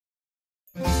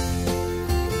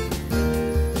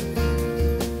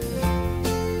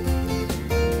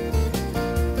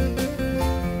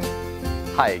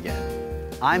Hi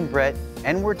again, I'm Brett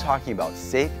and we're talking about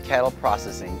safe cattle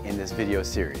processing in this video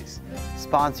series,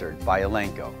 sponsored by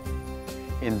Elanco.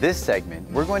 In this segment,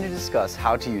 we're going to discuss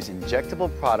how to use injectable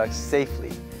products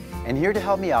safely, and here to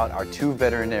help me out are two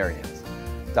veterinarians,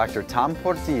 Dr. Tom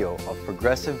Portillo of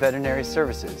Progressive Veterinary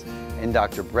Services and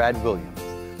Dr. Brad Williams,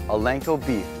 Elanco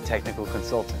Beef Technical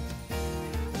Consultant.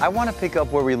 I want to pick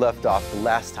up where we left off the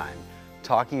last time,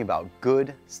 talking about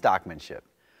good stockmanship,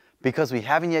 because we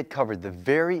haven't yet covered the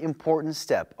very important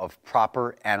step of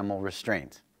proper animal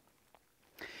restraint.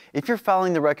 If you're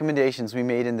following the recommendations we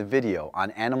made in the video on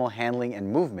animal handling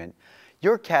and movement,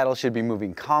 your cattle should be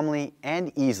moving calmly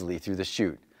and easily through the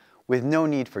chute, with no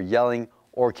need for yelling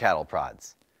or cattle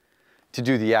prods. To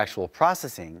do the actual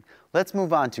processing, let's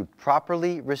move on to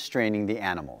properly restraining the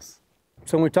animals.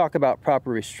 So when we talk about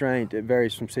proper restraint, it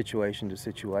varies from situation to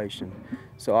situation.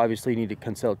 So obviously you need to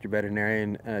consult your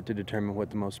veterinarian to determine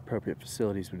what the most appropriate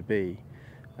facilities would be.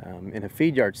 In a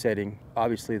feed yard setting,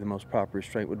 obviously the most proper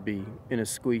restraint would be in a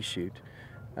squeeze chute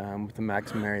with the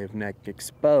maximum area of neck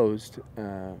exposed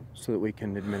so that we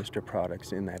can administer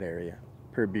products in that area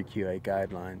per BQA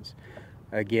guidelines.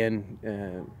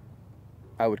 Again,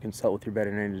 I would consult with your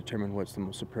veterinarian to determine what's the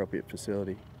most appropriate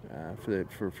facility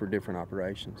for different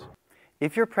operations.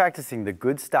 If you're practicing the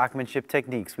good stockmanship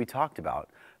techniques we talked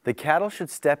about, the cattle should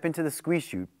step into the squeeze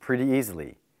chute pretty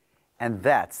easily. And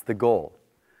that's the goal.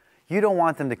 You don't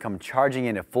want them to come charging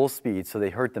in at full speed so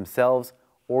they hurt themselves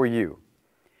or you.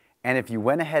 And if you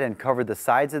went ahead and covered the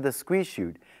sides of the squeeze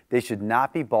chute, they should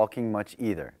not be balking much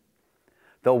either.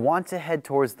 They'll want to head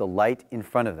towards the light in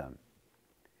front of them.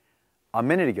 A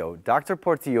minute ago, Dr.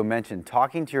 Portillo mentioned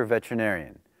talking to your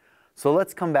veterinarian. So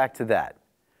let's come back to that.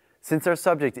 Since our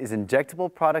subject is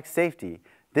injectable product safety,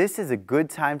 this is a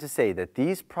good time to say that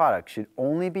these products should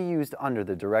only be used under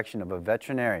the direction of a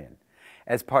veterinarian,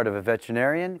 as part of a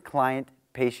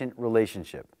veterinarian-client-patient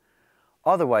relationship,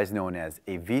 otherwise known as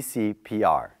a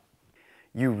VCPR.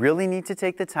 You really need to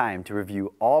take the time to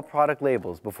review all product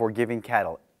labels before giving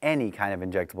cattle any kind of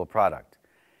injectable product.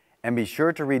 And be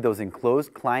sure to read those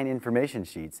enclosed client information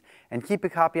sheets and keep a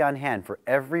copy on hand for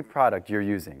every product you're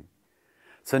using.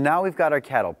 So now we've got our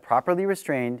cattle properly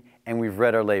restrained and we've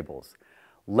read our labels.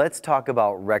 Let's talk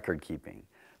about record keeping,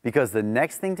 because the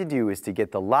next thing to do is to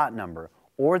get the lot number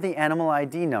or the animal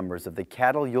ID numbers of the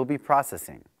cattle you'll be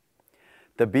processing.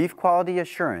 The Beef Quality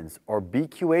Assurance, or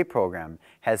BQA program,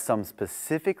 has some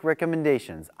specific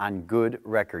recommendations on good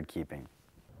record keeping.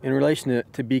 In relation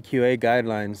to BQA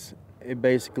guidelines, it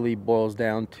basically boils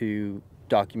down to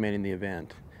documenting the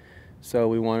event. So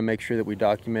we want to make sure that we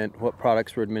document what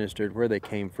products were administered, where they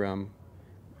came from,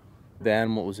 the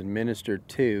animal it was administered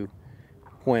to,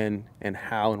 when and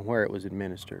how and where it was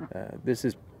administered. This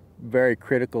is very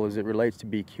critical as it relates to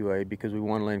BQA because we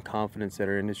want to lend confidence that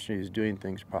our industry is doing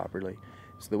things properly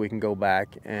so that we can go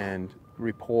back and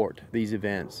report these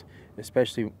events,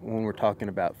 especially when we're talking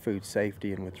about food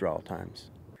safety and withdrawal times.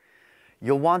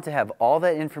 You'll want to have all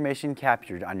that information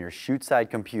captured on your chute-side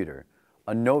computer,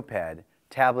 a notepad,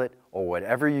 tablet, or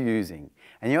whatever you're using,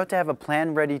 and you have to have a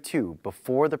plan ready too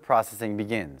before the processing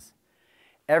begins.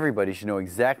 Everybody should know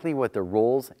exactly what their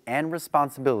roles and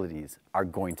responsibilities are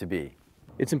going to be.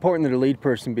 It's important that a lead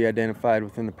person be identified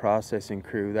within the processing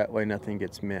crew, that way nothing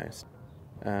gets missed.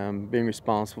 Being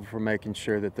responsible for making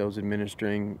sure that those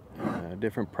administering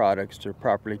different products are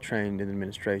properly trained in the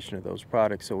administration of those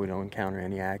products so we don't encounter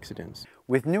any accidents.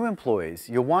 With new employees,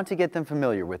 you'll want to get them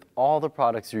familiar with all the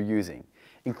products you're using,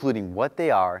 including what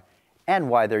they are and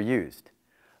why they're used.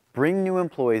 Bring new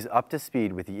employees up to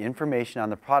speed with the information on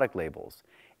the product labels,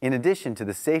 in addition to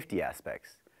the safety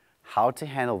aspects, how to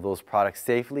handle those products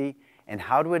safely, and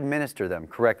how to administer them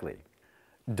correctly.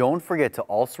 Don't forget to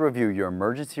also review your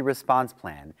emergency response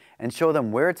plan and show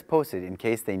them where it's posted in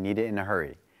case they need it in a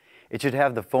hurry. It should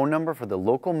have the phone number for the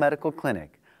local medical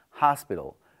clinic,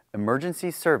 hospital, emergency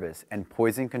service, and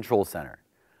poison control center.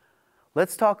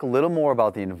 Let's talk a little more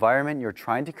about the environment you're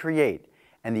trying to create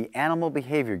and the animal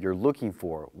behavior you're looking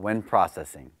for when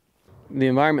processing. The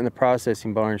environment in the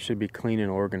processing barn should be clean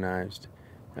and organized.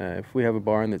 If we have a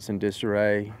barn that's in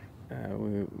disarray,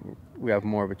 we have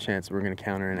more of a chance that we're going to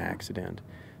encounter an accident.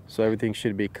 So everything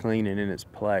should be clean and in its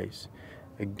place.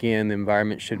 Again, the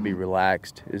environment should be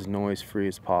relaxed, as noise-free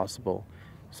as possible,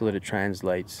 so that it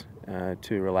translates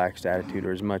to a relaxed attitude,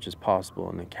 or as much as possible,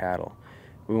 in the cattle.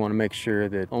 We want to make sure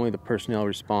that only the personnel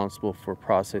responsible for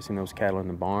processing those cattle in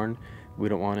the barn. We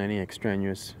don't want any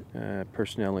extraneous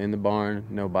personnel in the barn,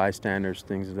 no bystanders,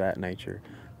 things of that nature,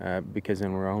 because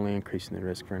then we're only increasing the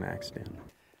risk for an accident.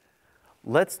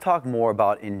 Let's talk more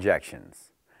about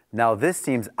injections. Now this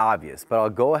seems obvious, but I'll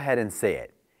go ahead and say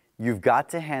it. You've got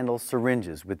to handle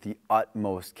syringes with the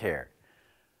utmost care.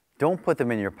 Don't put them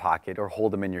in your pocket or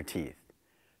hold them in your teeth.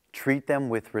 Treat them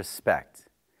with respect.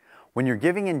 When you're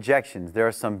giving injections, there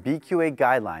are some BQA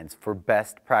guidelines for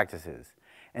best practices,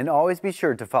 and always be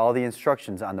sure to follow the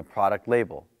instructions on the product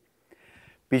label.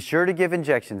 Be sure to give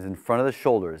injections in front of the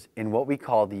shoulders in what we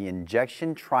call the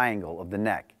injection triangle of the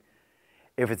neck.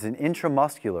 If it's an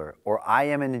intramuscular or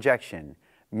IM injection,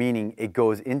 meaning it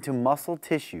goes into muscle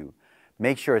tissue,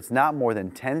 make sure it's not more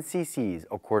than 10 cc's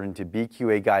according to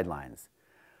BQA guidelines.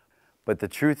 But the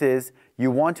truth is, you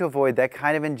want to avoid that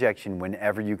kind of injection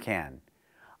whenever you can.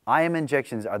 IM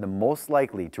injections are the most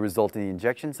likely to result in the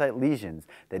injection site lesions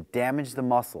that damage the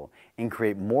muscle and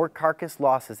create more carcass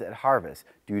losses at harvest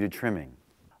due to trimming.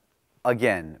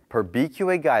 Again, per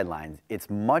BQA guidelines,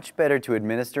 it's much better to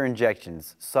administer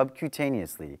injections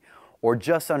subcutaneously or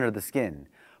just under the skin,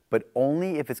 but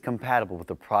only if it's compatible with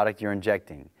the product you're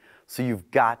injecting, so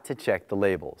you've got to check the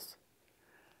labels.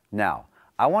 Now,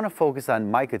 I want to focus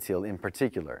on Micotil in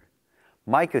particular.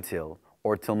 Micotil,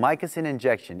 or tilmycin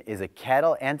injection, is a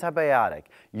cattle antibiotic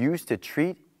used to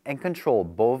treat and control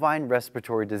bovine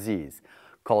respiratory disease,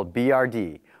 called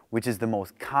BRD, which is the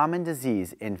most common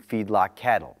disease in feedlot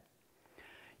cattle.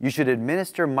 You should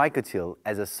administer Micotil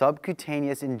as a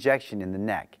subcutaneous injection in the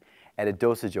neck at a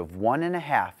dosage of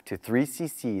 1.5 to 3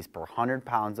 cc's per 100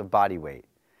 pounds of body weight.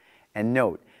 And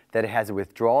note that it has a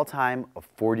withdrawal time of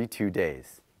 42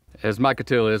 days. As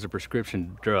Micotil is a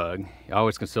prescription drug, you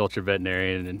always consult your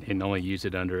veterinarian and only use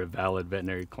it under a valid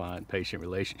veterinary client-patient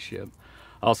relationship.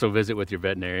 Also visit with your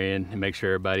veterinarian and make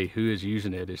sure everybody who is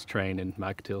using it is trained in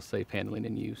Micotil safe handling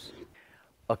and use.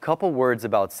 A couple words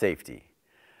about safety.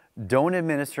 Don't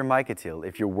administer Micotil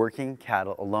if you're working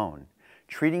cattle alone,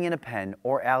 treating in a pen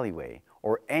or alleyway,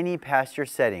 or any pasture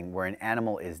setting where an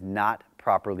animal is not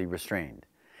properly restrained.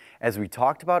 As we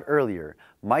talked about earlier,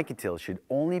 Micotil should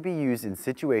only be used in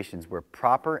situations where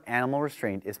proper animal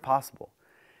restraint is possible.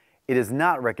 It is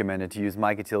not recommended to use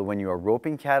Micotil when you are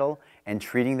roping cattle and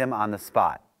treating them on the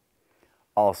spot.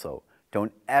 Also,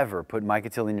 don't ever put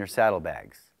Micotil in your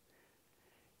saddlebags.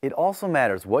 It also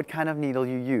matters what kind of needle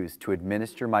you use to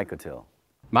administer Micotil.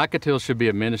 Micotil should be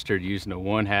administered using a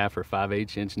 1/2 or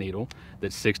 5/8 inch needle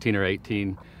that's 16 or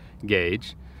 18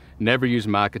 gauge. Never use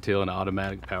Micotil in an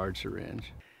automatic powered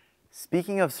syringe.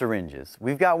 Speaking of syringes,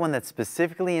 we've got one that's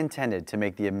specifically intended to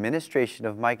make the administration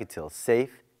of Micotil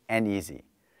safe and easy.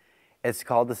 It's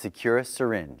called the Securus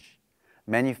syringe.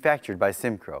 Manufactured by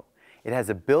Simcro, it has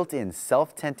a built-in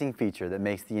self-tenting feature that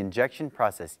makes the injection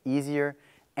process easier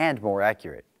and more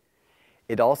accurate.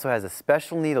 It also has a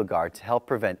special needle guard to help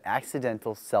prevent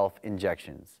accidental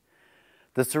self-injections.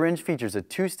 The syringe features a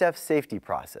two-step safety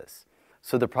process,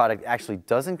 so the product actually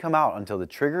doesn't come out until the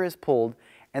trigger is pulled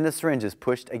and the syringe is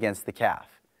pushed against the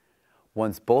calf.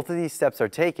 Once both of these steps are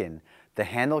taken, the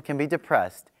handle can be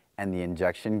depressed and the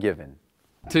injection given.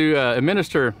 To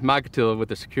administer Micotil with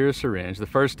the Securus syringe, the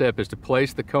first step is to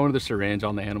place the cone of the syringe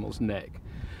on the animal's neck.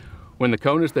 When the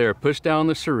cone is there, push down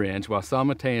the syringe while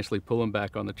simultaneously pulling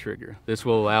back on the trigger. This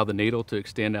will allow the needle to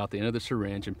extend out the end of the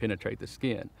syringe and penetrate the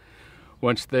skin.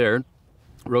 Once there,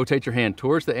 rotate your hand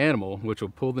towards the animal, which will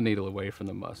pull the needle away from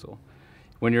the muscle.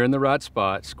 When you're in the right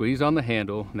spot, squeeze on the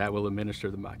handle, and that will administer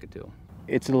the Micotil.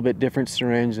 It's a little bit different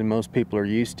syringe than most people are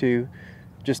used to.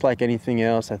 Just like anything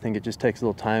else, I think it just takes a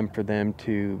little time for them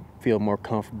to feel more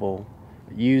comfortable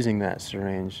using that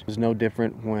syringe. It's no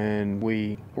different when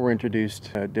we were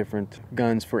introduced to different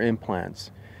guns for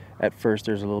implants. At first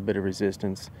there's a little bit of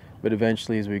resistance, but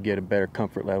eventually as we get a better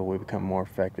comfort level, we become more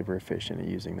effective or efficient at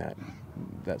using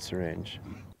that syringe.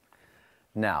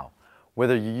 Now,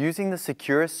 whether you're using the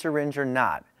Securus syringe or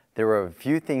not, there are a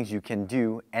few things you can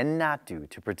do and not do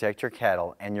to protect your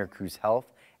cattle and your crew's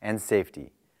health and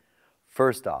safety.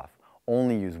 First off,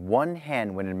 only use one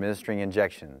hand when administering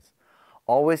injections.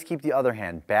 Always keep the other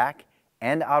hand back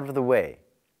and out of the way.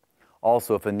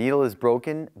 Also, if a needle is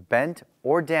broken, bent,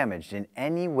 or damaged in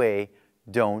any way,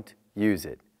 don't use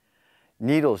it.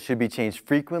 Needles should be changed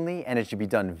frequently and it should be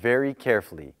done very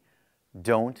carefully.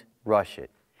 Don't rush it.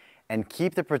 And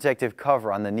keep the protective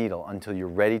cover on the needle until you're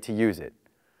ready to use it.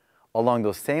 Along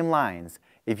those same lines,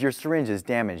 if your syringe is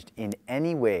damaged in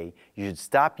any way, you should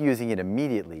stop using it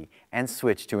immediately and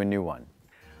switch to a new one.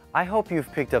 I hope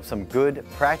you've picked up some good,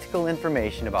 practical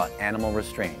information about animal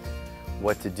restraint,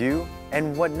 what to do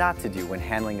and what not to do when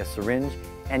handling a syringe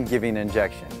and giving an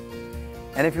injection.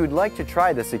 And if you would like to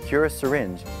try the Securus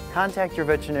syringe, contact your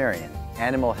veterinarian,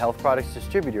 animal health products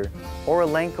distributor, or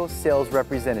Elanco sales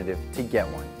representative to get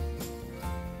one.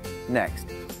 Next,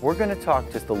 we're going to talk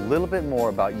just a little bit more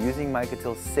about using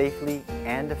Micotil safely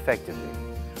and effectively,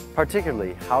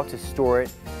 particularly how to store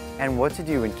it and what to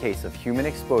do in case of human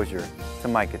exposure to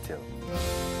Micatil.